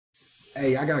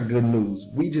Hey, I got good news.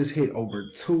 We just hit over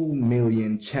 2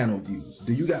 million channel views.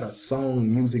 Do you got a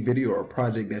song, music video, or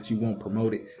project that you want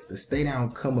promoted? The Stay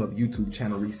Down Come Up YouTube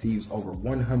channel receives over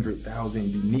 100,000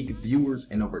 unique viewers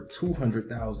and over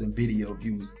 200,000 video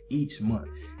views each month.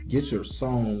 Get your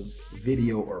song,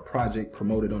 video, or project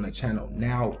promoted on the channel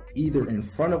now, either in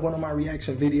front of one of my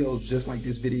reaction videos, just like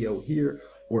this video here,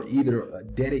 or either a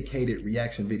dedicated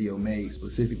reaction video made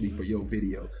specifically for your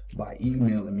video by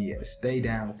emailing me at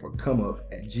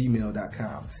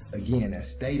staydownforcomeup@gmail.com. Again,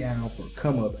 that's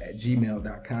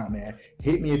staydownforcomeup@gmail.com, man.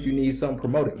 Hit me if you need something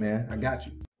promoted, man. I got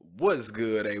you. What's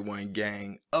good, A1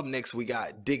 gang? Up next, we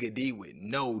got Digga with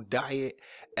No Diet.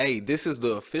 Hey, this is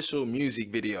the official music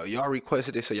video. Y'all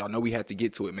requested it, so y'all know we had to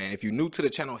get to it, man. If you're new to the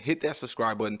channel, hit that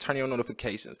subscribe button, turn on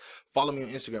notifications. Follow me on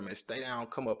Instagram at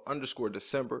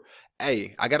staydowncomeUp_December.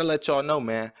 Hey, I gotta let y'all know,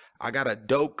 man, I got a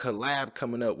dope collab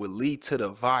coming up with Lead to the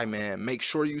Vi, man. Make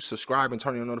sure you subscribe and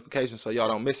turn on notifications so y'all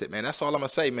don't miss it, man. That's all I'm gonna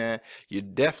say, man. You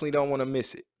definitely don't want to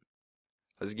miss it.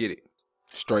 Let's get it.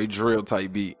 Straight drill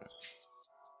type beat.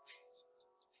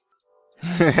 Whip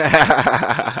it, set it,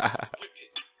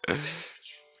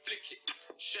 flick it,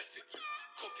 chef it,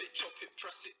 cop it, chop it,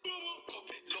 press it, cop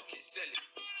it, lock it, sell it,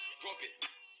 rob it,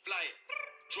 fly it,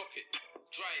 drop it,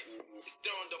 dry it. It's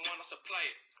there on the man, I supply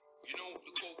it. You know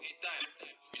the coke ain't diet.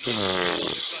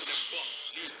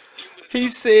 He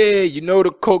said, you know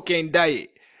the coke ain't diet.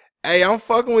 Hey, I'm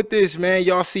fucking with this, man.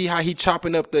 Y'all see how he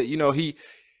chopping up the, he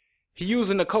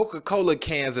using the Coca-Cola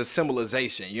cans as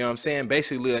symbolization. You know what I'm saying?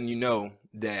 Basically letting you know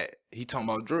that he talking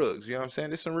about drugs. You know what I'm saying?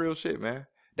 This some real shit, man.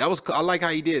 I like how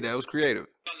he did that. It was creative.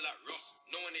 No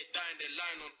one ain't dying, they're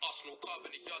lying on us. No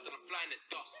carbon in the yard and I'm flying at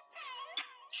dust.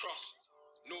 Trust.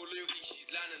 No loyalty,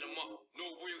 she's lining them up. No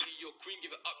royalty, your queen,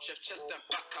 give it up. Chef chest and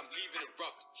back, I'm leaving it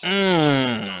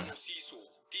rubbed. No seesaw.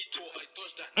 Detour, I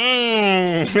dodged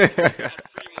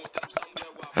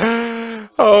that.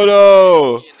 Hold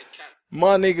on.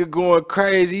 My nigga going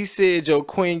crazy. He said your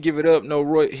queen give it up.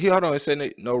 Hold on. It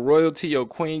said no royalty. Your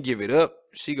queen give it up.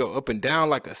 She go up and down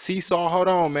like a seesaw. Hold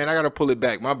on, man. I gotta pull it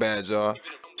back. My bad, y'all.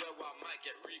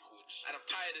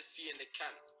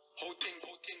 Whole thing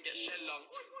get shell lung.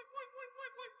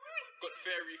 Got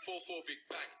fairy 4-4 big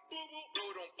bang.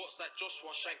 Road on bots like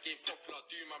Joshua Shank game popular.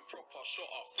 Do man proper shot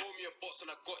up. Throw me a box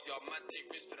and I got ya. Man take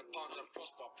risks for the pounds and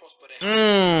prosper.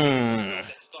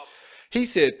 Let's stop. He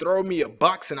said, throw me a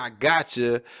box and I got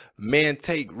you. Man,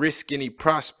 take risk and he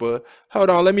prosper. Hold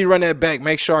on, let me run that back.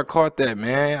 Make sure I caught that,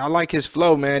 man. I like his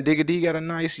flow, man. Digga D got a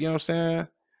nice, you know what I'm saying?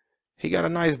 He got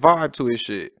a nice vibe to his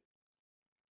shit.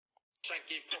 Shank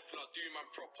game popular, do man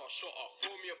proper. Shot up,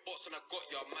 throw me a box and I got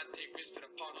ya. Man, take risks for the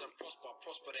pounds and prosper.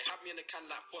 They have me in a can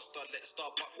like Foster. Let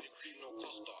start back with the cream, no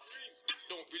Costa.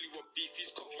 Don't really want beef,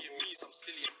 he's copying me, some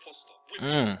silly imposter. Whip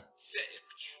it, set it,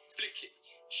 flick it,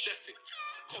 chef it.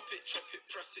 Cop it, chop it,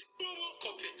 press it.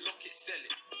 Cop it, lock it, sell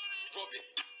it. Rob it,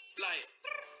 fly it,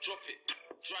 drop it,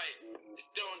 dry it.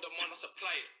 It's there on the man, I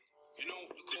supply it. You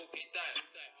know the coke ain't diet.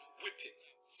 Whip it,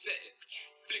 set it,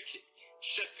 flick it,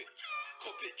 chef it.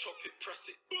 Cop it, chop it,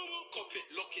 press it. Cop it,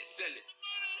 lock it, sell it.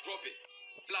 Rob it,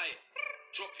 fly it,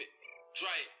 drop it,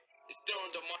 dry it. It's there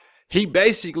on the man. He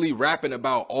basically rapping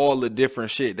about all the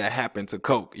different shit that happened to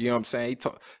coke. You know what I'm saying? He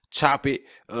chop it,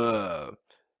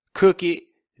 cook it,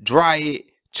 dry it,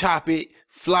 chop it,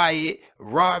 fly it,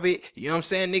 rob it. You know what I'm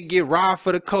saying? Nigga get robbed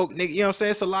for the coke. Nigga, you know what I'm saying?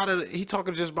 It's a lot of, he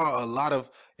talking just about a lot of,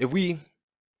 if we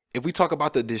talk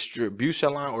about the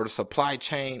distribution line or the supply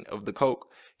chain of the coke,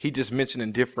 he just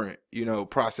mentioning different,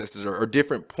 processes or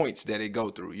different points that it go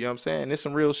through. You know what I'm saying? It's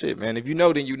some real shit, man. If you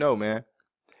know, then you know, man.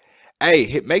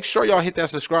 Hey, make sure y'all hit that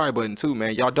subscribe button too,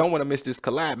 man. Y'all don't want to miss this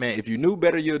collab, man. If you knew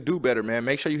better, you'll do better, man.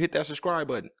 Make sure you hit that subscribe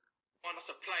button. Man, I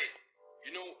supply it.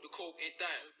 You know the coke ain't dying.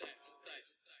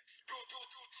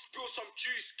 Spill some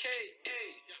juice,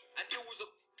 and it was a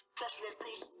crush when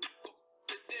bros got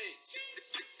the day.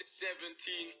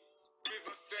 17 with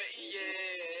a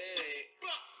 38,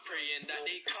 praying that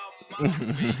they come my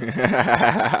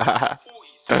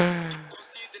way.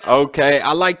 Okay,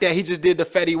 I like that. He just did the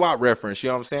Fetty Wap reference. You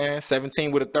know what I'm saying?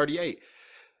 17 with a 38.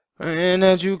 And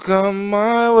that you come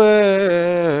my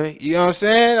way. You know what I'm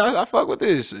saying? I fuck with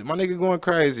this. My nigga going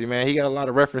crazy, man. He got a lot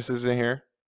of references in here.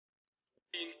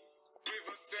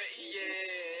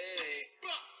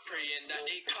 Praying that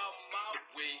they come my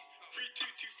way.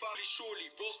 3225 surely.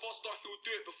 Bros faster, he'll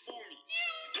do it before me.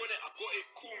 You want it, I got it,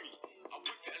 call me. I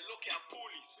whip it and lock it at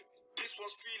Paulies. This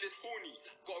one's feeling horny.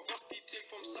 Got a rusty thing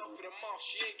from south of the mouth.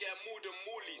 She ain't getting more than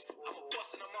Morley's. I'm a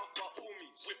bust in the mouth by all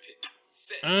means. Whip it.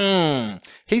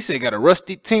 He said got a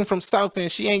rusty ting from south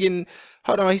and she ain't getting.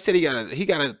 Hold on, he said he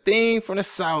got a thing from the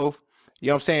south. You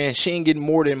know what I'm saying? She ain't getting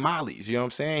more than Molly's. You know what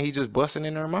I'm saying? He just busting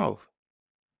in her mouth.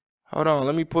 Hold on,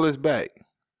 let me pull this back. Whip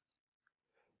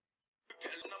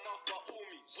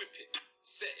it,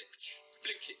 set it,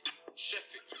 flick it,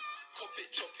 chef it, cop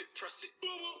it, chop it, press it,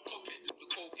 cop it, the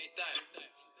coke ain't dying.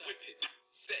 Whip it,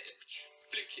 set it,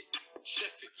 flick it,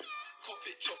 chef it, cop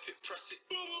it, chop it, press it,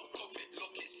 cop it,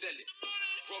 lock it, sell it,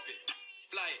 rob it,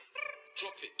 fly it,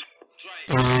 drop it, dry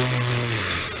it.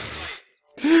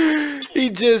 He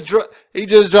just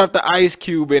dropped the ice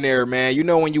cube in there, man. You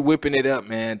know when you whipping it up,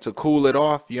 man, to cool it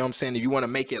off. You know what I'm saying? If you want to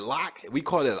make it lock, we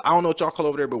call it. I don't know what y'all call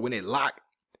over there, but when it lock.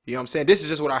 You know what I'm saying? This is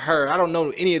just what I heard. I don't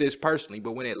know any of this personally,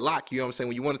 but when it lock, you know what I'm saying?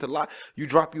 When you want it to lock, you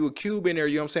drop you a cube in there,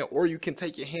 you know what I'm saying? Or you can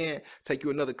take your hand, take you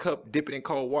another cup, dip it in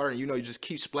cold water, and you know, you just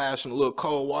keep splashing a little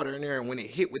cold water in there. And when it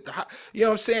hit with the hot, you know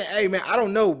what I'm saying? Hey, man, I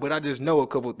don't know, but I just know a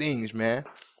couple things, man.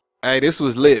 Hey, this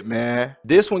was lit, man.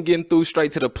 This one getting through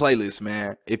straight to the playlist,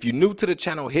 man. If you're new to the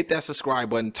channel, hit that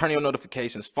subscribe button, turn on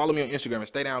notifications, follow me on Instagram and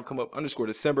stay down, come up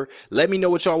 _December. Let me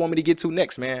know what y'all want me to get to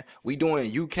next, man. We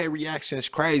doing UK reactions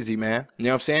crazy, man. You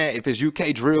know what I'm saying? If it's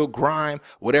UK drill, grime,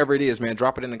 whatever it is, man,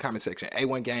 drop it in the comment section.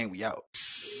 A1 gang, we out.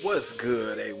 What's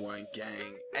good, A1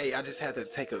 gang? Hey, I just had to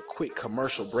take a quick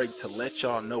commercial break to let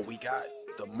y'all know we got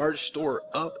the merch store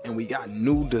up and we got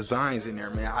new designs in there,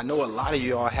 man. I know a lot of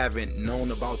y'all haven't known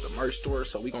about the merch store,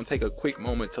 so we're gonna take a quick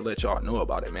moment to let y'all know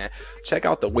about it, man. Check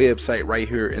out the website right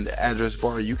here in the address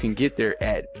bar. You can get there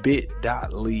at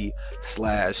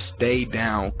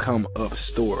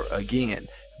bit.ly/staydowncomeupstore. Again,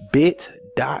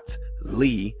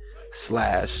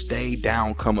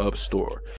 bit.ly/staydowncomeupstore.